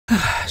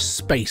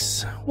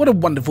space. What a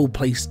wonderful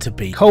place to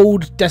be.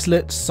 Cold,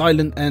 desolate,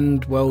 silent,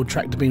 and, well,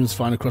 tractor beams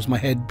flying across my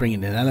head,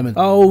 bringing in elements.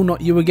 Oh,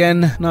 not you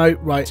again. No,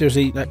 right,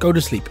 seriously, go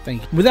to sleep.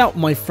 Thank you. Without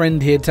my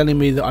friend here telling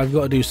me that I've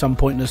got to do some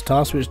pointless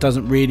task, which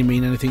doesn't really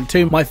mean anything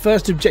to me, my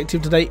first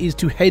objective today is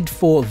to head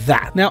for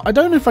that. Now, I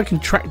don't know if I can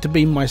tractor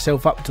beam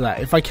myself up to that.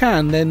 If I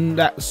can, then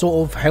that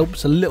sort of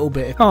helps a little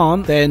bit. If I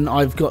can't, then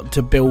I've got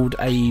to build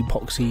a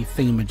epoxy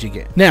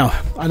thingamajigget. Now,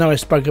 I know I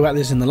spoke about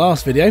this in the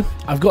last video.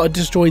 I've got to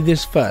destroy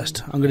this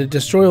first. I'm going to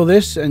destroy all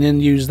this and then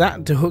use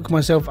that to hook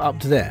myself up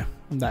to there.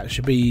 That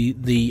should be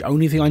the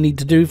only thing I need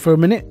to do for a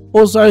minute.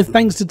 Also,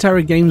 thanks to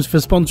Terra Games for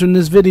sponsoring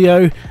this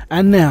video.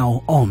 And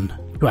now, on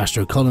to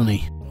Astro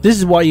Colony. This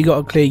is why you got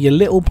to clear your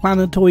little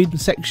planetoid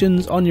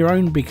sections on your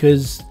own,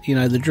 because, you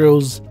know, the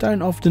drills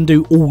don't often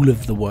do all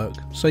of the work.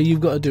 So you've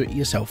got to do it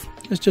yourself.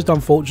 It's just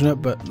unfortunate,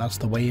 but that's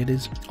the way it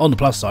is. On the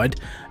plus side,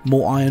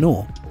 more iron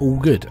ore. All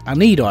good. I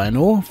need iron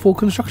ore for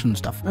construction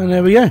stuff. And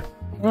there we go.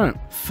 Right,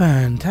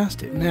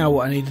 fantastic. Now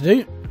what I need to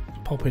do,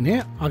 pop in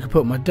here. I can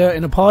put my dirt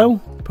in a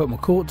pile, put my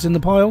quartz in the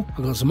pile.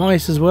 I've got some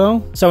ice as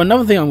well. So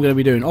another thing I'm going to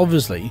be doing,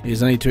 obviously,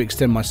 is I need to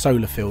extend my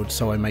solar field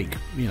so I make,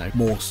 you know,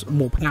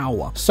 more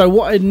power. So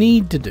what I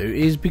need to do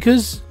is,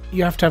 because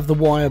you have to have the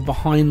wire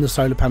behind the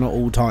solar panel at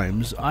all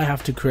times, I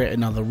have to create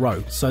another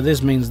row. So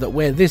this means that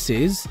where this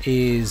is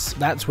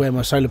that's where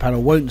my solar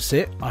panel won't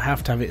sit. I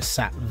have to have it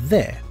sat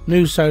there.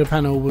 New solar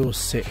panel will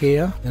sit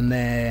here, and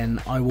then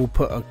I will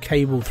put a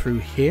cable through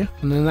here,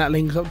 and then that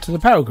links up to the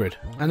power grid.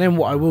 And then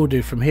what I will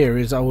do from here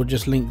is I will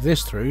just link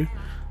this through.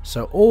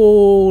 So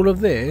all of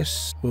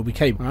this will be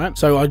cable, alright?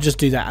 So I'll just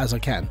do that as I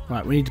can.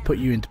 Right, we need to put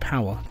you into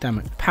power. Damn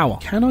it. Power.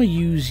 Can I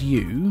use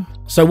you?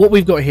 So what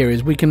we've got here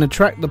is we can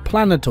attract the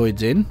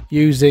planetoids in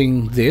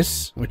using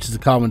this, which is the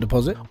carbon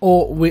deposit,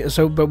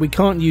 but we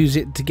can't use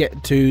it to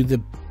get to the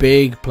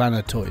big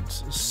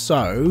planetoids.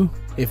 So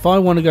if I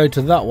want to go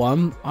to that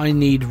one, I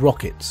need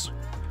rockets.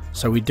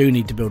 So we do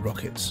need to build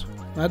rockets.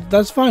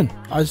 That's fine.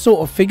 I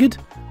sort of figured,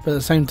 but at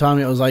the same time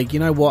it was like,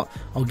 you know what?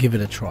 I'll give it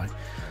a try.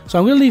 So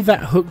I'm going to leave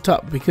that hooked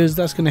up because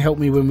that's going to help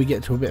me when we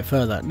get to a bit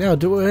further. Now,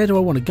 where do I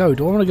want to go?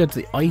 Do I want to go to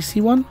the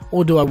icy one,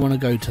 or do I want to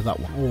go to that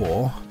one?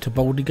 Or to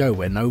boldly go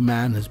where no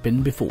man has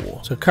been before?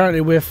 So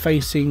currently we're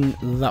facing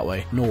that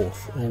way,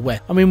 north or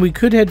west. I mean, we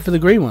could head for the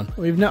green one.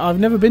 I've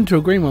never been to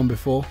a green one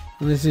before.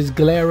 And this is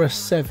Galera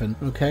 7,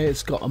 okay?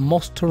 It's got a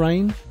moss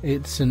terrain.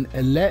 It's an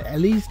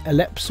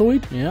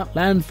ellipsoid, yeah.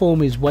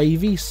 Landform is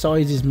wavy,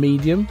 size is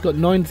medium. Got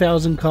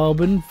 9,000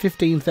 carbon,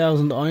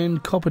 15,000 iron,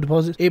 copper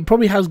deposits. It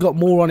probably has got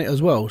more on it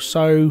as well.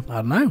 So, I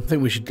don't know. I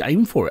think we should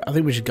aim for it. I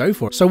think we should go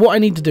for it. So what I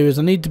need to do is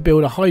I need to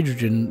build a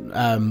hydrogen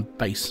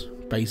base,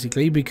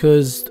 basically,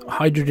 because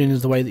hydrogen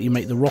is the way that you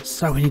make the rock.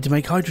 So we need to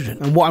make hydrogen.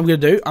 And what I'm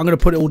going to do, I'm going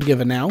to put it all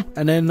together now,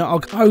 and then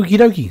I'll okie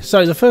dokie.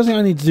 So the first thing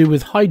I need to do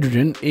with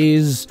hydrogen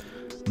is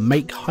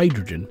make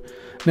hydrogen.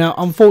 Now,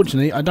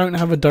 unfortunately, I don't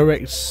have a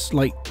direct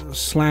like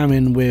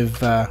slamming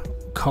with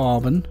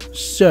carbon,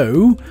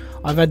 so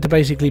I've had to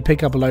basically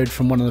pick up a load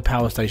from one of the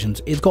power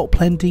stations. It's got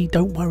plenty,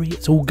 don't worry,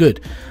 it's all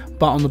good.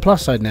 But on the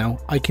plus side now,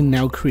 I can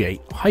now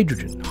create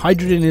hydrogen.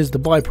 Hydrogen is the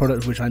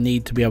byproduct which I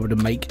need to be able to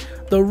make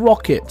the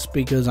rockets,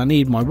 because I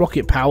need my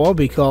rocket power,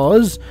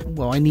 because,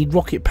 well, I need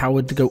rocket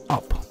power to go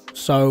up.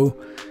 So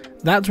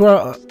that's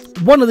where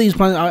one of these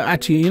planets,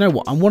 actually, you know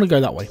what, I want to go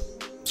that way.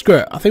 Screw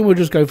it, I think we'll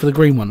just go for the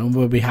green one and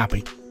we'll be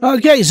happy.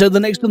 Okay, so the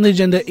next on the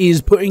agenda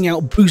is putting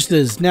out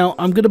boosters. Now,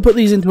 I'm going to put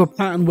these into a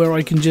pattern where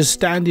I can just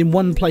stand in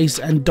one place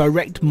and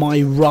direct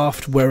my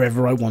raft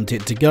wherever I want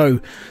it to go.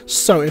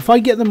 So if I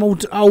get them all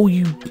to... Oh,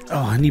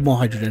 I need more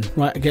hydrogen.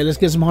 Right, okay, let's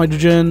get some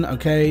hydrogen.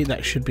 Okay,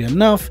 that should be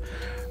enough.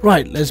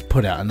 Right, let's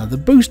put out another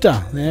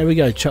booster. There we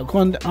go, chuck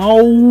one.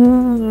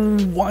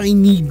 Oh, I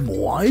need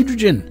more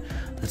hydrogen.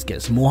 Let's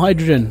get some more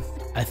hydrogen.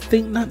 I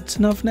think that's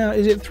enough now.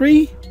 Is it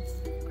 3?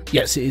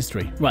 Yes, it is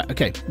 3. Right,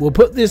 okay. We'll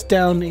put this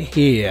down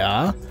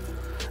here.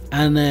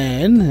 And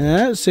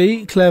then,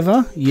 see,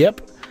 clever.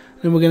 Yep.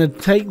 Then we're going to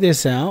take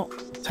this out.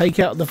 Take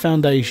out the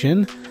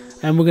foundation.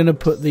 And we're going to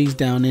put these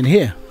down in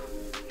here.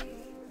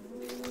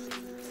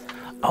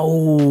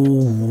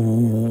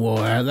 Oh,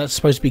 that's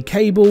supposed to be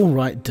cable.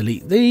 Right,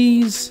 delete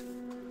these.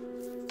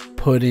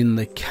 Put in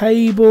the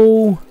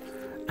cable.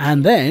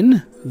 And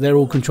then, they're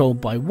all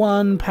controlled by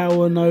one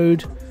power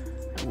node.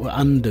 We're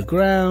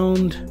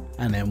underground.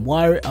 And then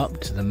wire it up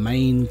to the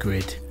main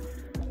grid.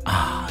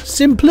 Ah,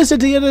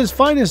 simplicity at its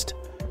finest.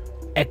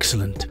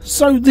 Excellent.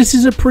 So this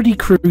is a pretty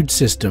crude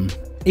system.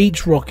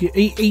 Each rocket,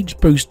 each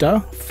booster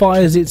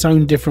fires its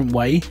own different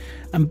way,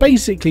 and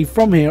basically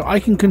from here I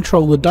can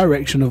control the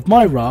direction of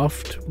my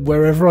raft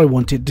wherever I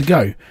want it to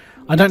go.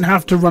 I don't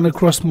have to run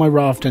across my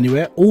raft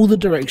anywhere. All the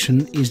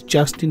direction is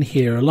just in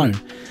here alone.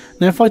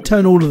 Now if I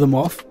turn all of them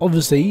off,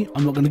 obviously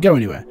I'm not going to go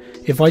anywhere.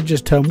 If I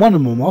just turn one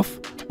of them off,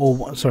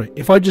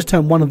 if I just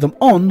turn one of them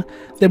on,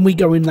 then we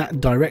go in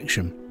that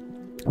direction.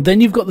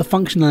 Then you've got the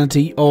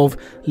functionality of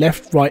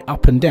left, right,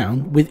 up and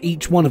down with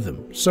each one of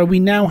them. So we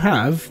now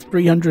have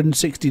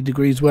 360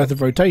 degrees worth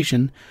of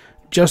rotation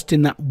just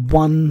in that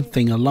one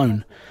thing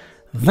alone.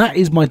 That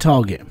is my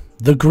target.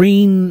 The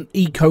green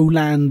eco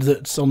land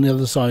that's on the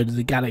other side of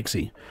the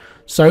galaxy.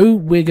 So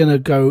we're going to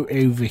go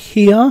over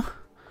here.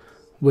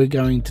 We're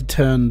going to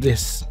turn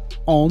this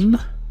on.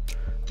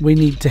 We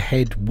need to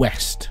head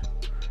west.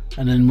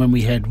 And then when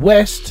we head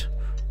west,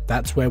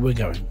 that's where we're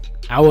going.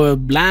 Our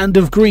land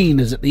of green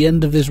is at the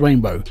end of this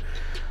rainbow.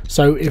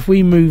 So if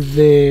we move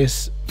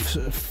this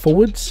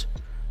forwards,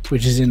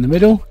 which is in the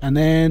middle, and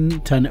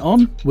then turn it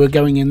on, we're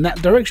going in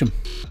that direction.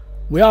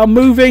 We are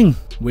moving.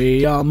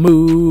 We are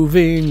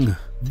moving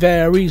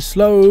very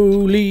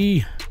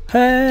slowly.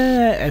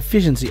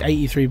 Efficiency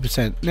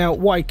 83%. Now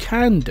what I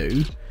can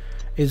do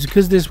is,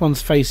 because this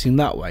one's facing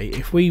that way,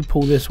 if we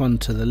pull this one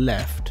to the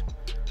left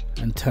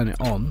and turn it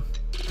on,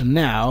 and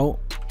now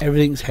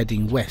everything's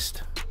heading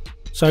west.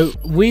 So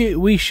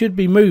we should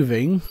be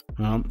moving.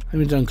 Let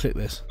me unclick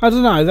this. I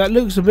don't know, that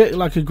looks a bit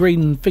like a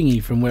green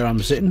thingy from where I'm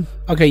sitting.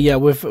 Okay, yeah,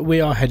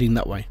 we are heading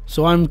that way.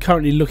 So I'm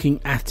currently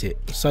looking at it.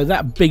 So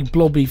that big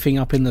blobby thing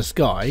up in the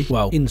sky,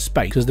 well, in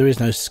space, because there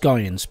is no sky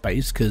in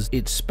space, because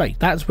it's space.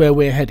 That's where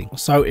we're heading.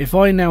 So if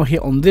I now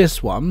hit on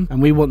this one,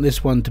 and we want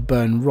this one to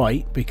burn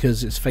right,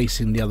 because it's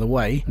facing the other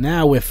way,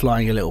 now we're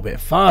flying a little bit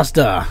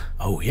faster.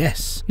 Oh,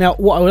 yes. Now,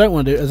 what I don't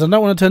want to do is I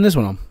don't want to turn this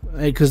one on,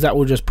 because that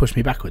will just push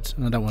me backwards,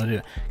 and I don't want to do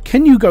that.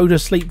 Can you go to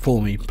sleep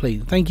for me,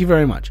 please? Thank you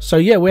very much. So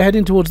yeah, we're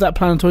heading towards that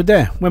planetoid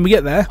there. When we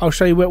get there, I'll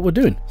show you what we're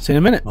doing. See you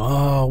in a minute.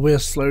 Oh, we're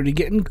slowly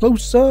getting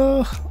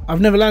closer. I've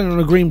never landed on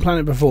a green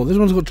planet before. This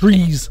one's got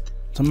trees.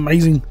 It's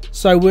amazing.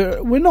 So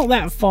we're not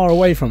that far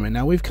away from it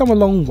now. We've come a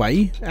long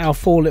way. Our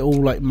 4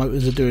 little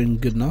motors are doing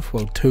good enough.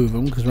 Well, 2 of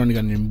them, because we're only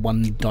going in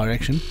one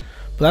direction.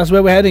 But that's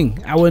where we're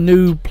heading. Our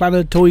new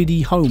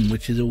planetoidy home,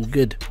 which is all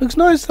good. Looks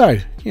nice though.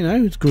 You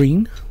know, it's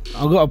green.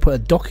 I've got to put a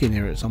dock in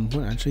here at some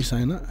point, actually,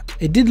 saying that.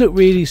 It did look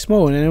really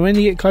small, and then when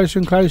you get closer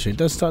and closer, it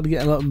does start to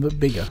get a little bit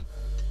bigger.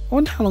 I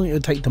wonder how long it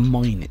would take to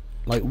mine it.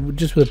 Like,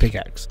 just with a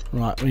pickaxe.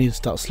 Right, we need to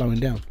start slowing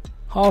down.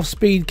 Half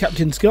speed,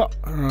 Captain Scott.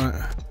 Alright,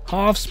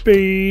 half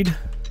speed.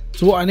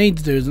 So what I need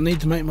to do is I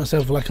need to make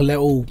myself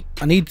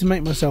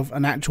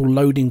an actual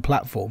loading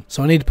platform.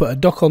 So I need to put a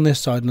dock on this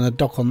side and a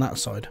dock on that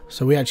side.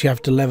 So we actually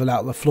have to level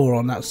out the floor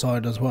on that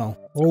side as well.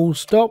 All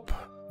stop.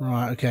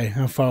 Right, okay,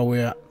 how far are we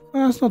at?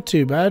 Oh, that's not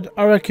too bad.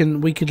 I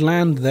reckon we could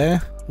land there.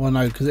 Well,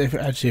 no, because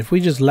if we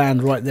just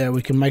land right there,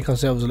 we can make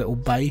ourselves a little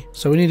bay.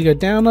 So we need to go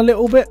down a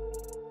little bit,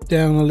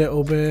 down a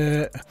little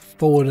bit,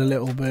 forward a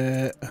little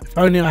bit. If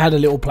only I had a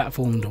little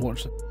platform to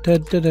watch.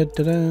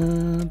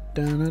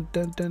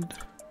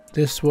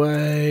 This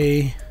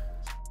way.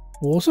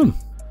 Awesome.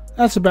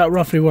 That's about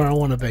roughly where I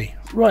want to be.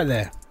 Right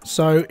there.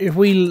 So if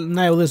we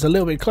nail this a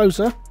little bit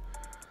closer,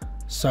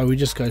 so we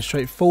just go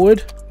straight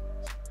forward.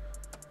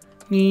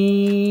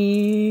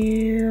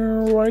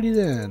 Righty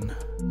then.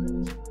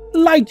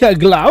 Like a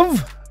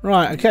glove.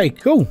 Right, okay,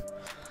 cool.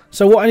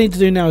 So what I need to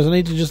do now is I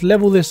need to just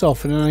level this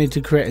off, and then I need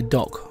to create a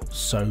dock.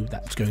 So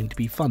that's going to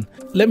be fun.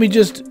 Let me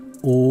just...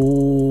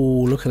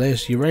 Oh, look at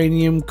this.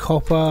 Uranium,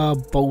 copper,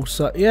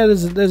 balsa. Yeah,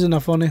 there's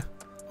enough on here.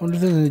 I wonder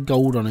if there's any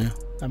gold on here.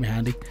 That'd be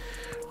handy.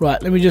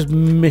 Right, let me just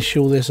mish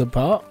all this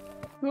apart.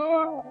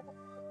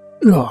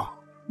 Oh,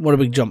 what a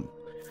big jump.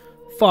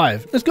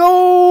 5. Let's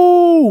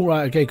go!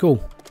 Right, okay,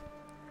 cool.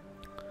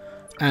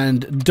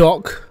 And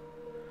dock.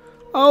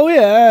 Oh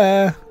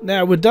yeah,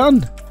 now we're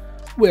done.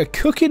 We're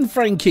cooking,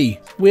 Frankie.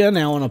 We are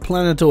now on a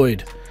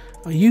planetoid.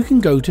 You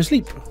can go to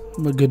sleep.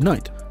 A good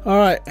night.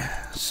 Alright,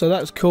 so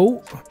that's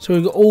cool. So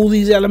we've got all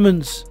these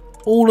elements.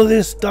 All of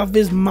this stuff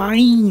is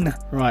mine.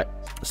 Right,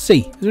 see,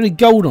 is there any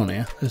gold on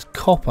here? There's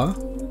copper.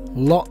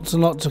 Lots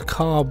and lots of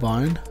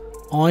carbine.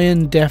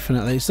 Iron,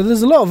 definitely. So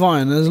there's a lot of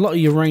iron. There's a lot of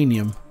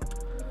uranium.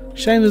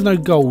 Shame there's no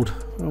gold.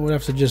 We'll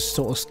have to just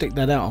sort of stick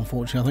that out,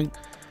 unfortunately, I think.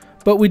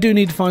 But we do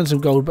need to find some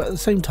gold, but at the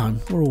same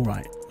time, we're all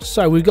right.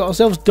 So we've got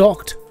ourselves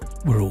docked.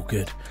 We're all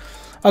good.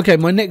 Okay,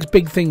 my next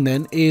big thing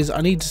then is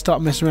I need to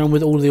start messing around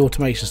with all of the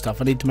automation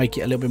stuff. I need to make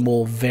it a little bit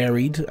more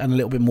varied and a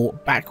little bit more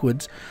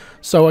backwards,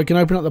 so I can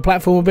open up the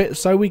platform a bit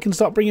so we can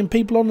start bringing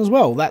people on as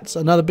well. That's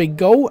another big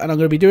goal, and I'm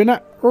going to be doing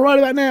that right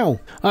about now.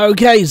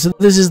 Okay, so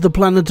this is the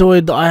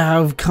planetoid that I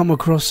have come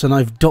across and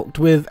I've docked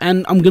with,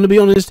 and I'm going to be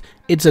honest,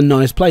 it's a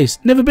nice place.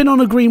 Never been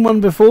on a green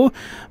one before,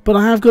 but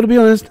I have got to be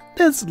honest,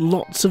 there's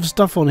lots of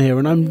stuff on here,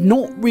 and I'm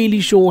not really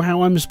sure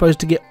how I'm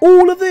supposed to get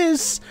all of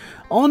this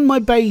on my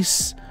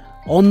base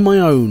on my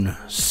own,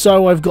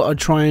 so I've got to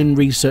try and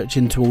research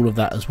into all of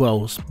that as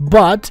well.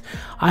 But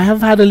I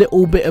have had a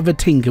little bit of a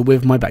tinker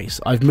with my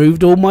base. I've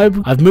moved all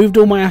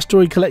my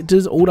asteroid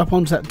collectors all up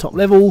onto that top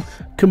level,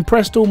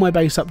 compressed all my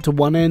base up to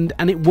one end,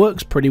 and it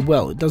works pretty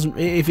well. It doesn't,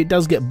 if it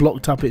does get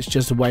blocked up, it's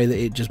just a way that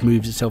it just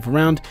moves itself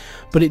around,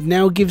 but it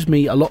now gives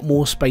me a lot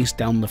more space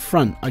down the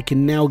front. I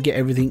can now get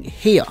everything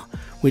here,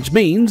 which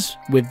means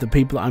with the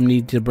people that I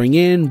need to bring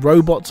in,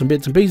 robots and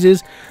bits and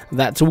pieces,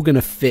 that's all going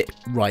to fit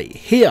right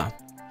here.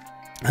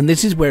 And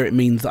this is where it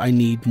means that I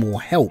need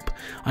more help.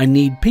 I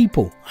need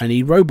people. I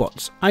need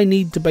robots. I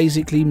need to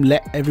basically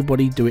let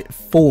everybody do it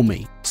for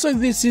me. So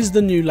this is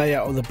the new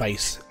layout of the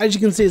base. As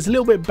you can see, it's a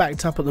little bit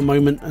backed up at the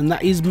moment, and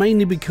that is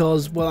mainly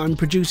because, well, I'm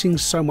producing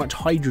so much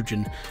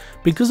hydrogen.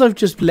 Because I've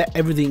just let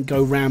everything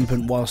go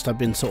rampant whilst I've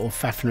been sort of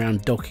faffing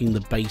around docking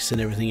the base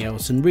and everything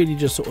else, and really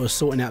just sort of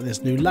sorting out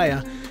this new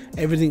layer,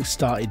 everything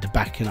started to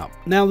backing up.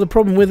 Now the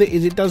problem with it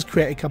is it does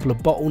create a couple of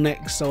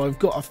bottlenecks, so I've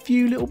got a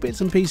few little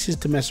bits and pieces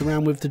to mess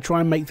around with to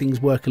try and make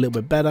things work a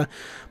little bit better,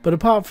 but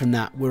apart from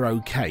that, we're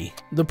okay.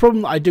 The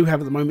problem that I do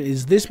have at the moment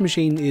is this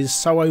machine is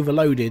so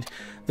overloaded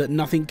that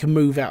nothing can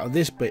move out of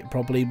this bit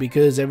properly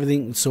because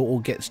everything sort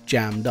of gets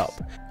jammed up.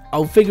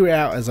 I'll figure it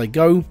out as I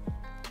go.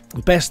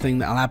 The best thing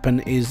that'll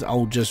happen is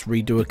I'll just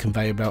redo a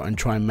conveyor belt and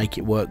try and make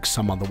it work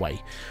some other way.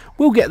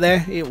 We'll get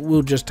there, it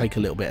will just take a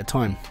little bit of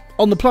time.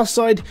 On the plus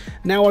side,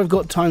 now I've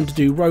got time to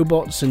do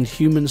robots and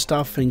human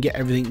stuff and get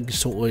everything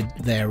sorted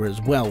there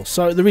as well.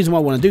 So the reason why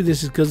I want to do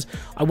this is because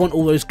I want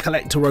all those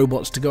collector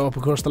robots to go up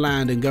across the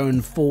land and go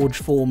and forge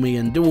for me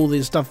and do all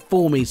this stuff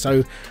for me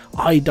so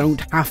I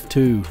don't have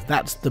to.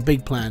 That's the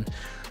big plan.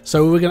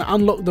 So we're going to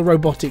unlock the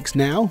robotics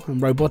now, and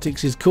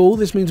robotics is cool.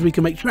 This means we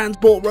can make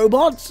transport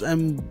robots,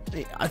 and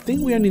I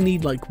think we only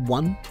need like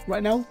one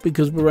right now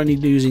because we're only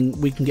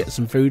we can get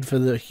some food for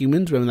the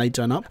humans when they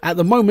turn up. At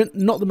the moment,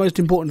 not the most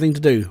important thing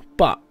to do,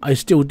 but I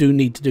still do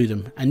need to do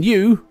them. And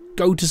you,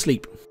 go to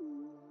sleep.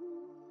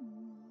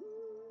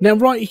 Now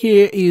right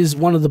here is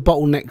one of the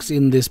bottlenecks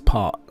in this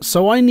part.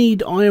 So I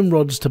need iron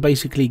rods to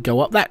basically go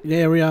up that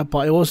area, but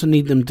I also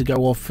need them to go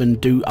off and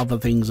do other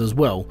things as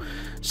well.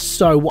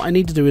 So what I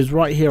need to do is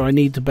right here I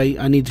need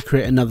to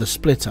create another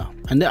splitter,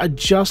 and they're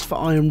just for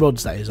iron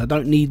rods, that is. I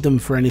don't need them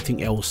for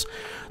anything else.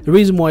 The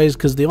reason why is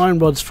because the iron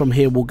rods from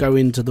here will go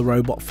into the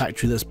robot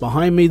factory that's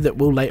behind me that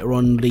will later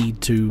on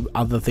lead to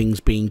other things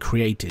being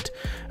created.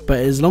 But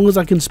as long as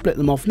I can split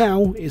them off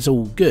now, it's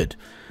all good.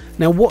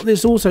 Now what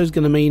this also is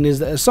going to mean is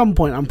that at some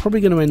point I'm probably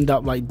going to end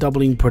up like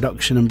doubling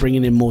production and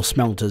bringing in more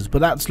smelters, but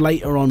that's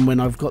later on when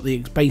I've got the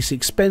base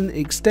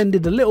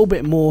extended a little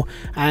bit more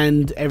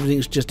and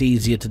everything's just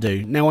easier to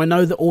do. Now I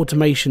know that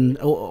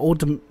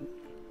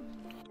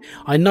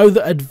I know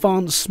that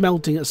advanced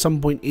smelting at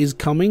some point is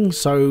coming,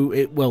 so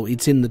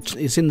it's in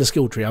the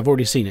skill tree. I've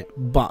already seen it,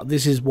 but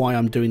this is why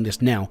I'm doing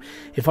this now.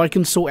 If I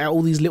can sort out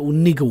all these little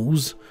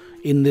niggles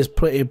in this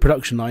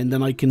production line,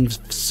 then I can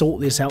sort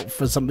this out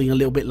for something a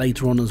little bit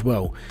later on as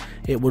well.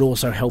 It would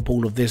also help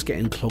all of this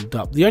getting clogged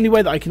up. The only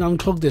way that I can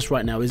unclog this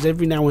right now is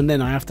every now and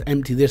then I have to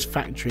empty this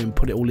factory and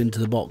put it all into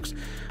the box,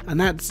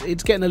 and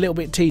it's getting a little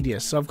bit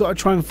tedious, so I've got to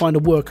try and find a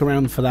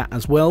workaround for that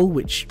as well,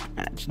 which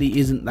actually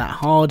isn't that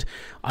hard.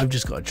 I've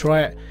just got to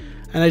try it.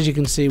 And as you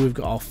can see, we've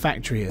got our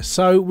factory here.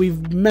 So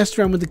we've messed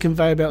around with the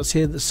conveyor belts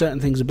here, that certain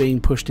things are being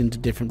pushed into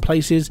different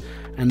places,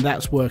 and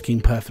that's working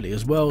perfectly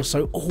as well.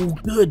 So all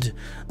good.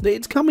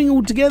 It's coming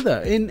all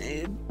together.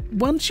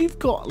 Once you've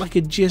got like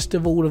a gist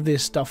of all of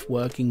this stuff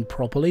working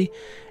properly,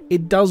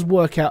 it does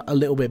work out a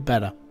little bit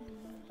better.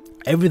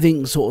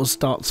 Everything sort of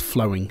starts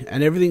flowing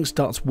and everything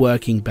starts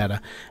working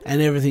better,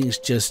 and everything's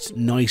just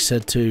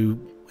nicer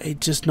to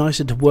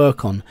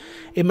work on.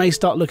 It may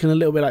start looking a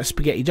little bit like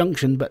Spaghetti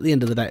Junction, but at the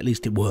end of the day, at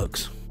least it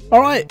works.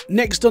 Alright,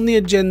 next on the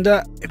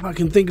agenda, if I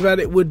can think about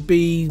it, would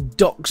be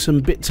docks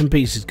and bits and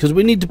pieces, because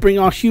we need to bring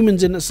our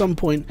humans in at some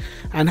point,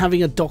 and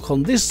having a dock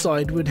on this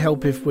side would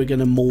help if we're going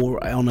to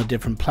moor on a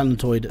different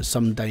planetoid at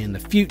some day in the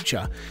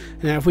future.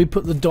 Now if we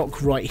put the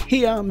dock right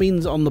here, it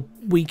means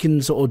we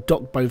can sort of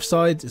dock both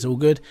sides, it's all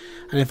good,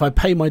 and if I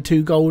pay my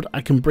 2 gold,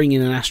 I can bring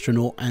in an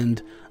astronaut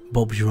and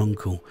Bob's your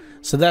uncle.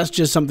 So that's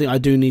just something I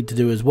do need to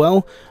do as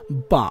well,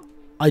 but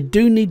I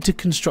do need to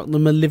construct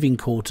them a living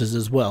quarters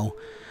as well.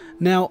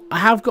 Now I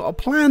have got a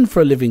plan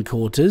for a living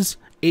quarters.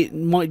 It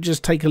might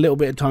just take a little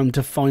bit of time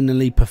to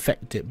finally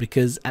perfect it,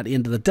 because at the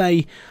end of the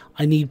day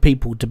I need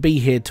people to be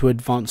here to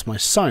advance my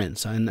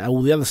science and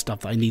all the other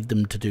stuff that I need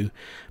them to do,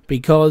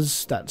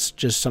 because that's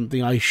just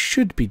something I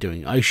should be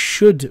doing. I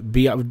should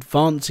be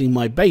advancing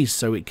my base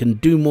so it can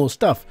do more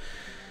stuff.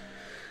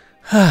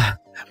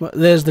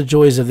 There's the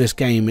joys of this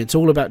game. It's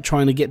all about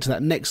trying to get to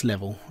that next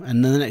level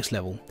and then the next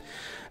level.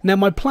 Now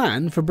my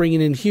plan for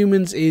bringing in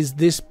humans is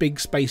this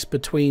big space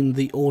between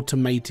the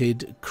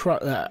automated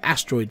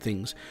asteroid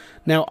things.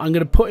 Now I'm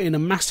going to put in a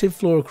massive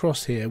floor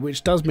across here,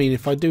 which does mean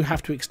if I do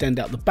have to extend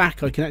out the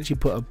back, I can actually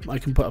put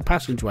a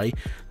passageway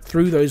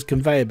through those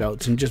conveyor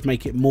belts and just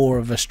make it more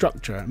of a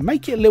structure,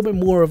 make it a little bit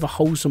more of a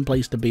wholesome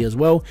place to be as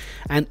well,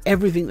 and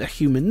everything that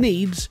human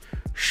needs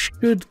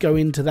should go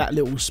into that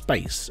little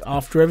space.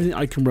 After everything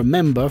I can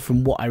remember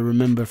from what I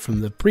remember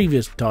from the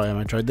previous time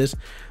I tried this,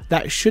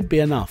 that should be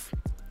enough.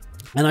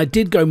 And I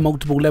did go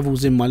multiple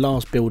levels in my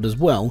last build as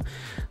well,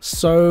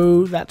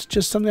 so that's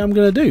just something I'm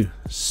going to do.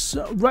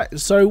 So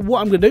what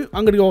I'm going to do,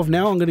 I'm going to go off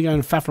now, I'm going to go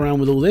and faff around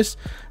with all this,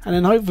 and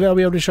then hopefully I'll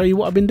be able to show you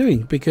what I've been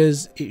doing,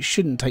 because it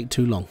shouldn't take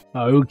too long.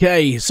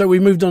 Okay, so we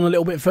moved on a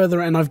little bit further,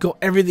 and I've got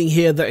everything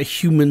here that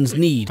humans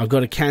need. I've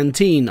got a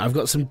canteen, I've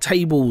got some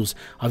tables,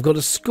 I've got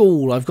a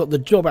school, I've got the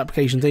job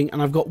application thing,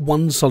 and I've got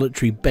one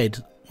solitary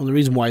bed. Well, the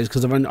reason why is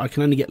because I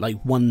can only get like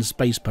one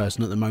space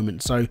person at the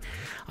moment, so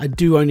I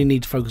do only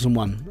need to focus on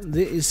one.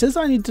 It says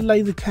I need to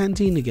lay the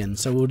canteen again,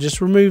 so we'll just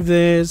remove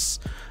this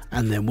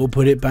and then we'll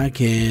put it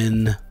back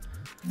in.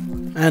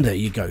 And there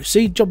you go.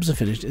 See, jobs are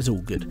finished. It's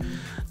all good.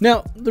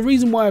 Now, the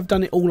reason why I've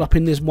done it all up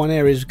in this one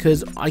area is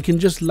because I can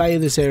just layer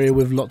this area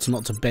with lots and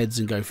lots of beds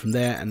and go from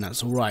there, and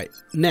that's all right.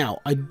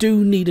 Now, I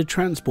do need a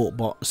transport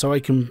bot so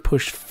I can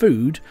push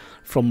food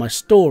from my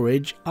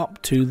storage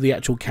up to the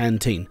actual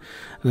canteen.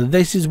 Now,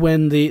 this is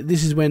when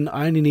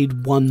I only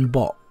need one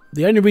bot.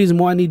 The only reason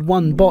why I need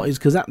one bot is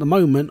because at the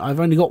moment I've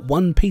only got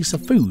one piece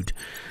of food,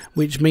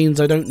 which means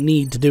I don't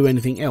need to do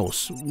anything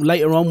else.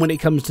 Later on, when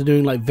it comes to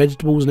doing like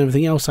vegetables and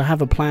everything else, I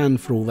have a plan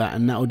for all that,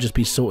 and that will just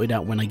be sorted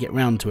out when I get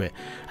round to it.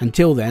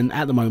 Until then,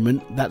 at the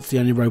moment, that's the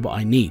only robot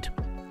I need.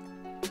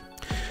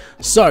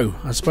 So,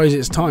 I suppose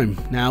it's time.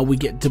 Now we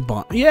get to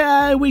buy.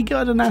 Yeah, we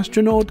got an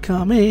astronaut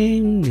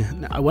coming.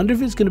 Now, I wonder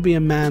if it's going to be a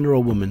man or a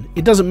woman.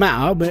 It doesn't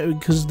matter, but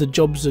because the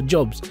jobs are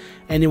jobs.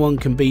 Anyone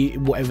can be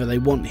whatever they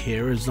want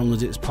here, as long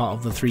as it's part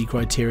of the 3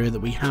 criteria that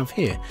we have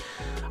here.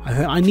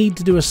 I need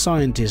to do a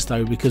scientist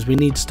though, because we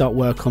need to start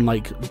work on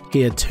like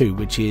tier 2,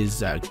 which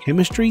is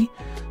chemistry.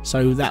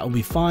 So that'll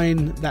be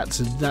fine.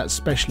 That's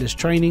specialist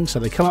training. So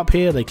they come up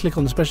here, they click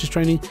on the specialist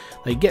training,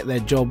 they get their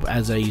job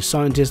as a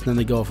scientist, and then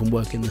they go off and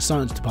work in the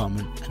science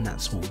department, and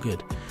that's all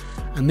good.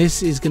 And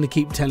this is going to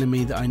keep telling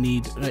me that I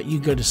need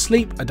you go to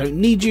sleep. I don't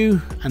need you,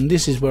 and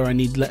this is where I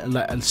need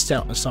a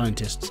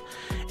scientists.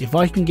 If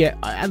I can get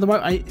at the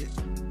moment,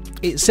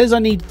 it says I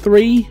need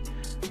 3.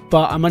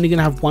 But I'm only going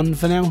to have 1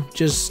 for now,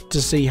 just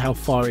to see how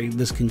far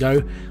this can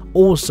go.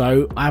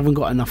 Also, I haven't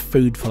got enough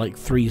food for like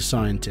 3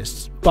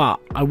 scientists, but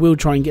I will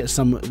try and get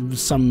some.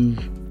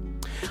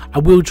 I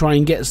will try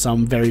and get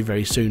some very,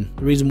 very soon.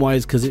 The reason why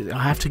is because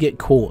I have to get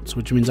quartz,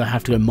 which means I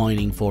have to go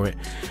mining for it.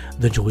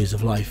 The joys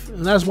of life,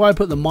 and that's why I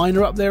put the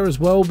miner up there as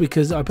well,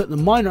 because I put the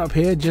miner up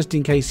here just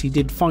in case he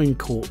did find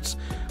quartz.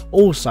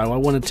 Also, I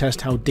want to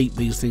test how deep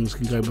these things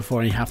can go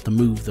before I have to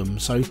move them.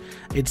 So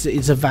it's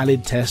a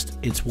valid test.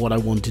 It's what I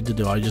wanted to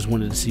do. I just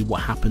wanted to see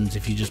what happens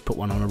if you just put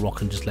one on a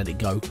rock and just let it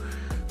go.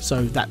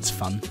 So that's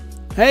fun.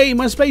 Hey,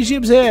 my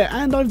spaceship's here,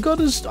 and I've got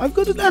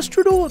an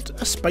astronaut.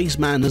 A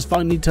spaceman has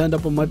finally turned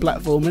up on my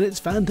platform, and it's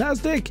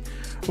fantastic.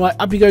 Right,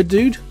 up you go,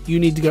 dude. You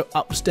need to go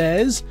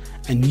upstairs,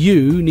 and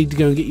you need to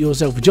go and get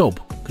yourself a job,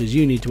 because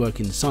you need to work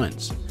in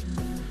science.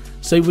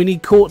 So we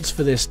need quartz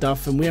for this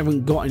stuff, and we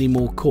haven't got any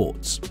more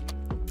quartz.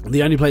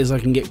 The only place I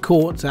can get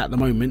quartz at the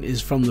moment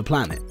is from the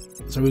planet.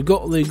 So we've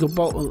got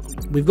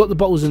the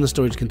bottles in the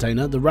storage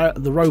container. The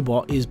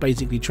robot is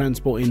basically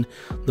transporting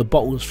the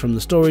bottles from the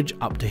storage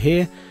up to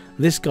here.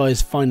 This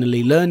guy's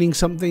finally learning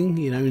something,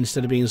 you know,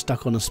 instead of being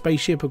stuck on a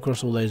spaceship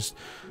across all those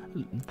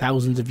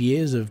thousands of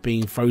years of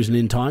being frozen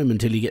in time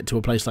until you get to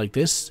a place like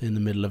this in the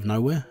middle of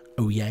nowhere.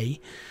 Oh yay.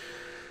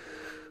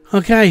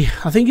 Okay,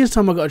 I think it's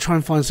time I've got to try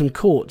and find some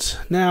quartz.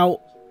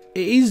 Now,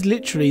 it is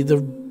literally the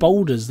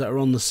boulders that are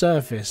on the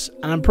surface,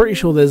 and I'm pretty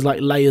sure there's like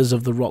layers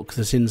of the rock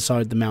that's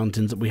inside the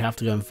mountains that we have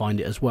to go and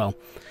find it as well.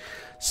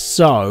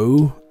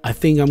 So I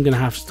think I'm going to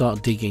have to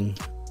start digging.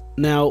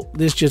 Now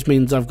this just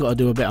means I've got to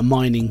do a bit of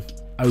mining.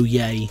 Oh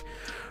yay.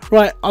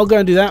 Right, I'll go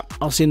and do that.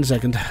 I'll see you in a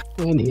second.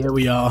 And here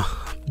we are,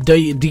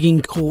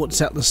 digging quartz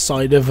at the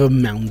side of a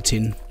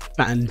mountain.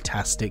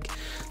 Fantastic.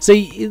 See,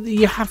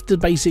 you have to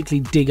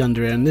basically dig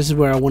under it, and this is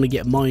where I want to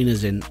get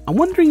miners in. I'm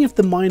wondering if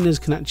the miners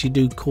can actually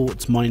do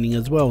quartz mining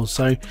as well,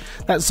 so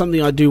that's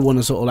something I do want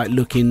to sort of like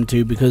look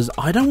into, because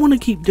I don't want to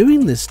keep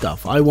doing this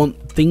stuff. I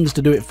want things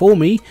to do it for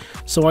me,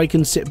 so I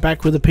can sit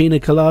back with a pina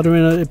colada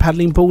in a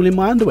paddling pool in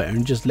my underwear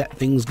and just let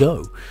things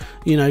go.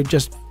 You know,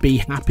 just be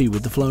happy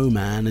with the flow,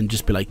 man, and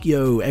just be like,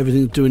 yo,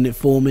 everything's doing it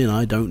for me and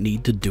I don't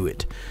need to do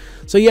it.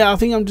 So yeah, I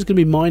think I'm just going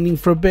to be mining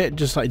for a bit,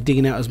 just like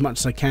digging out as much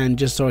as I can,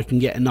 just so I can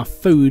get enough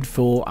food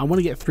for, I want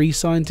to get 3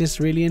 scientists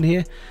really in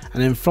here,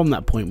 and then from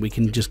that point we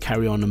can just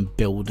carry on and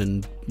build,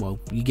 and well,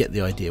 you get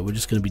the idea. We're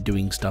just going to be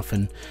doing stuff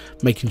and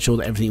making sure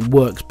that everything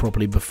works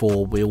properly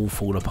before we all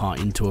fall apart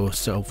into a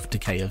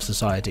self-decay of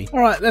society.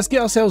 Alright, let's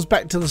get ourselves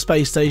back to the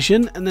space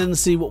station and then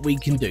see what we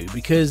can do,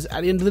 because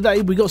at the end of the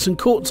day we got some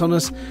quartz on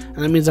us, and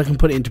that means I can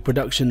put it into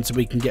production so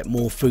we can get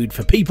more food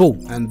for people,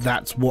 and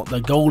that's what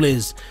the goal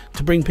is,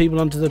 to bring people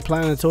onto the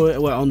planet, or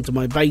well, onto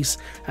my base,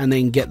 and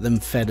then get them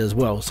fed as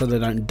well so they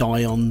don't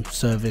die on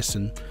service.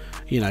 And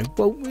you know,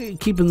 well,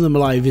 keeping them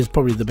alive is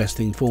probably the best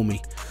thing for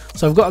me.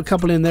 So I've got a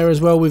couple in there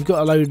as well. We've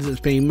got a load that's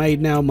being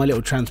made now. My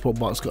little transport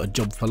bot's got a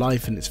job for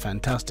life, and it's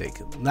fantastic.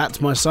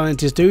 That's my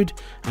scientist dude,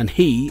 and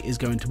he is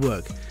going to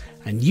work.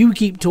 And you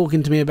keep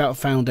talking to me about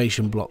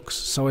foundation blocks,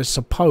 so I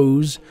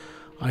suppose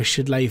I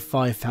should lay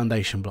 5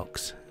 foundation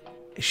blocks,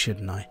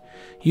 shouldn't I?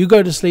 You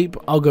go to sleep,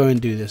 I'll go and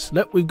do this.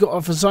 Look, we've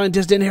got a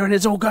scientist in here, and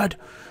it's all good.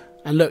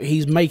 And look,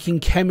 he's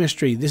making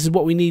chemistry. This is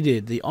what we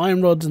needed. The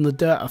iron rods and the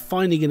dirt are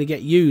finally going to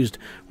get used.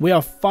 We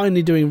are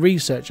finally doing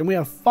research, and we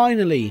are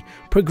finally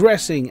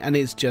progressing, and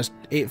it's just,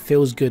 it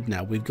feels good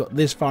now. We've got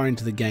this far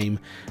into the game.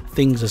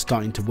 Things are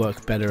starting to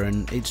work better,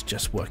 and it's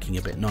just working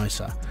a bit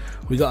nicer.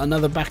 We got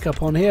another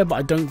backup on here, but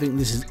I don't think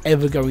this is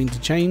ever going to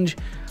change.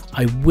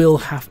 I will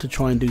have to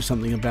try and do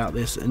something about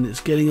this, and it's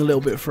getting a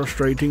little bit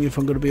frustrating if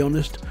I'm going to be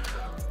honest.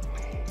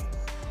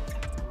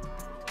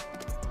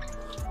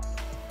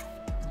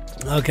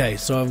 Okay,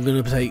 so I'm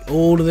going to take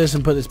all of this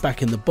and put this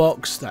back in the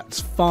box.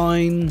 That's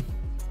fine.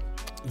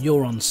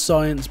 You're on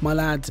science, my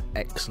lad.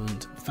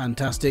 Excellent.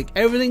 Fantastic.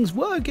 Everything's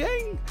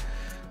working.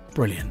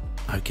 Brilliant.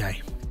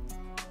 Okay.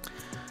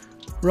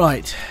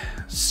 Right.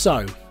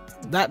 So,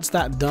 that's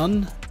that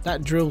done.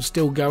 That drill's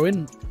still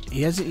going.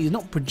 He's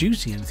not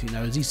producing anything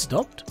though. Has he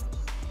stopped?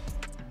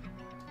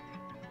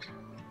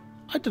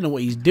 I don't know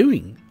what he's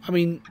doing. I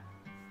mean,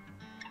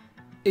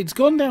 it's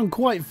gone down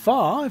quite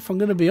far, if I'm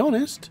going to be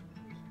honest.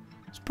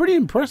 It's pretty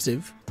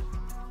impressive.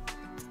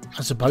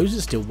 I suppose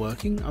it's still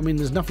working. I mean,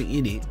 there's nothing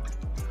in it.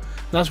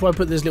 That's why I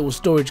put this little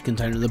storage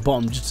container at the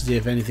bottom, just to see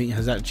if anything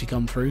has actually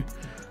come through.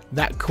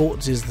 That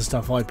quartz is the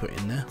stuff I put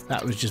in there.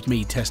 That was just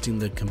me testing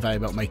the conveyor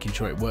belt, making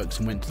sure it works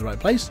and went to the right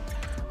place.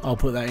 I'll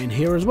put that in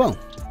here as well.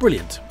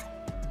 Brilliant.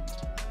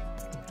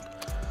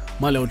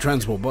 My little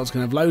transport bot's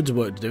going to have loads of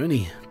work to do, isn't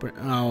he?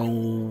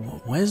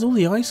 Oh, where's all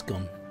the ice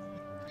gone?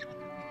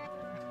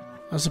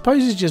 I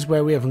suppose it's just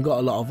where we haven't got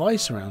a lot of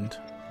ice around.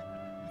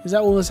 Is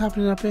that all that's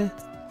happening up here?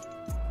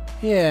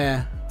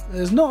 Yeah,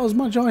 there's not as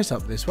much ice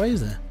up this way,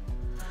 is there?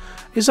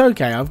 It's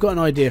okay, I've got an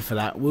idea for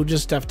that. We'll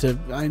just have to...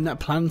 I mean, that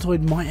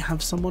planetoid might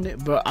have some on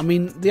it, but I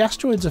mean, the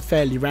asteroids are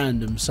fairly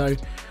random, so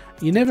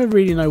you never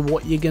really know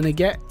what you're going to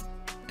get.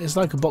 It's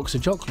like a box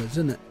of chocolates,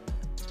 isn't it?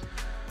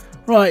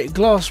 Right,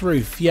 glass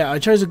roof. Yeah, I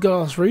chose a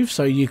glass roof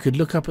so you could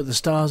look up at the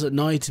stars at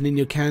night and in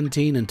your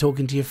canteen and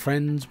talking to your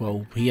friends.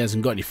 Well, he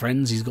hasn't got any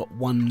friends. He's got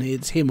one.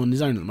 It's him on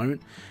his own at the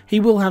moment. He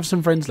will have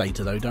some friends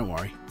later, though. Don't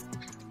worry.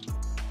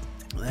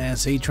 There,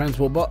 see,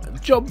 transport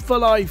bot. Job for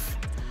life.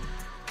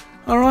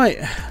 All right,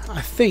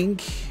 I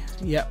think,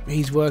 yep,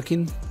 he's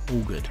working.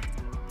 All good.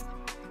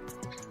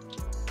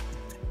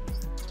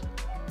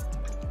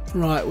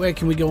 Right, where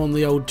can we go on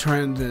the old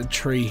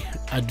tree?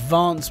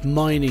 Advanced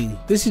mining.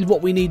 This is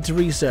what we need to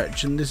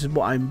research, and this is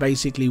what I'm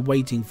basically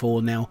waiting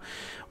for now.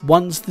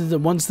 Once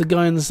the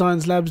guy in the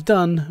science lab's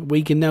done,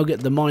 we can now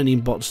get the mining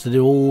bots to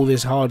do all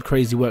this hard,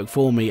 crazy work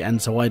for me,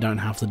 and so I don't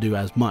have to do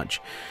as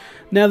much.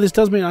 Now, this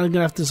does mean I'm going to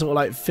have to sort of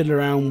like fiddle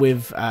around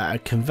with a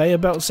conveyor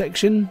belt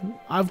section.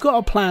 I've got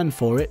a plan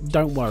for it.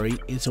 Don't worry,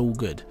 it's all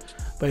good.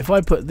 But if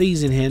I put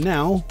these in here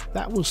now,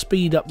 that will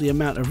speed up the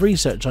amount of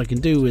research I can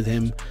do with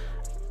him.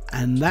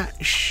 And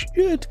that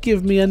should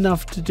give me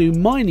enough to do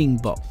mining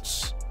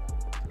bots.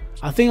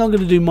 I think I'm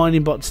going to do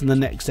mining bots in the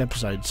next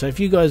episode. So if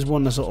you guys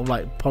want to sort of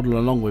like poddle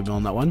along with me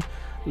on that one,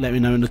 let me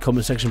know in the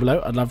comment section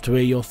below. I'd love to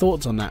hear your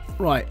thoughts on that.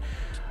 Right,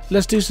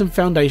 let's do some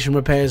foundation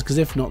repairs, because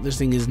if not, this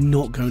thing is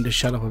not going to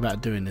shut up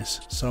about doing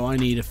this. So I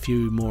need a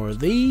few more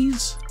of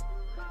these.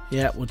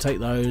 Yeah, we'll take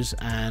those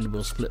and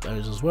we'll split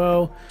those as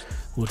well.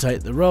 We'll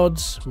take the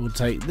rods, we'll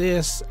take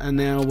this, and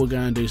now we're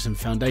going to do some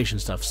foundation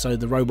stuff so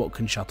the robot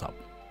can shut up.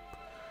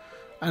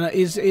 And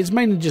it's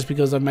mainly just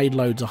because I've made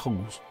loads of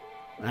holes.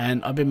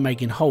 And I've been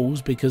making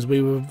holes because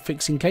we were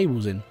fixing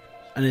cables in.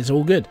 And it's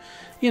all good.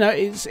 You know,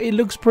 it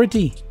looks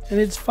pretty. And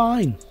it's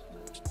fine.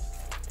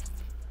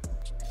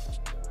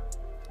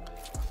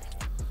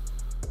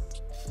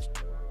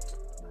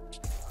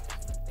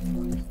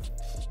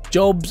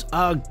 Jobs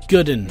are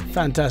good and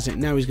fantastic.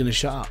 Now he's going to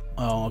shut up.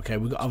 Oh, okay.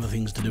 We've got other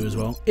things to do as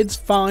well. It's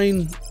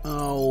fine.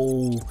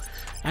 Oh...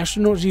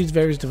 Astronauts use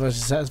various devices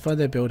to satisfy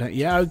their build.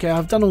 Yeah, okay,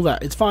 I've done all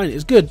that. It's fine.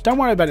 It's good. Don't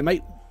worry about it,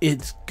 mate.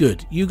 It's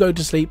good. You go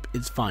to sleep.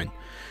 It's fine.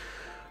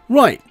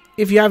 Right.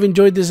 If you have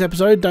enjoyed this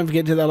episode, don't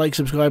forget to hit that like,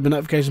 subscribe, and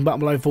notification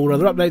button below for all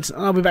other updates.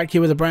 And I'll be back here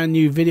with a brand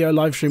new video,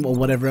 live stream, or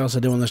whatever else I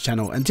do on this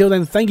channel. Until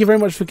then, thank you very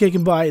much for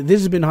kicking by.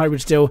 This has been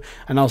Hybridsteel,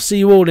 and I'll see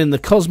you all in the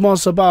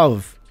cosmos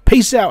above.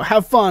 Peace out.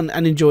 Have fun,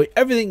 and enjoy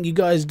everything you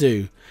guys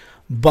do.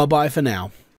 Bye-bye for now.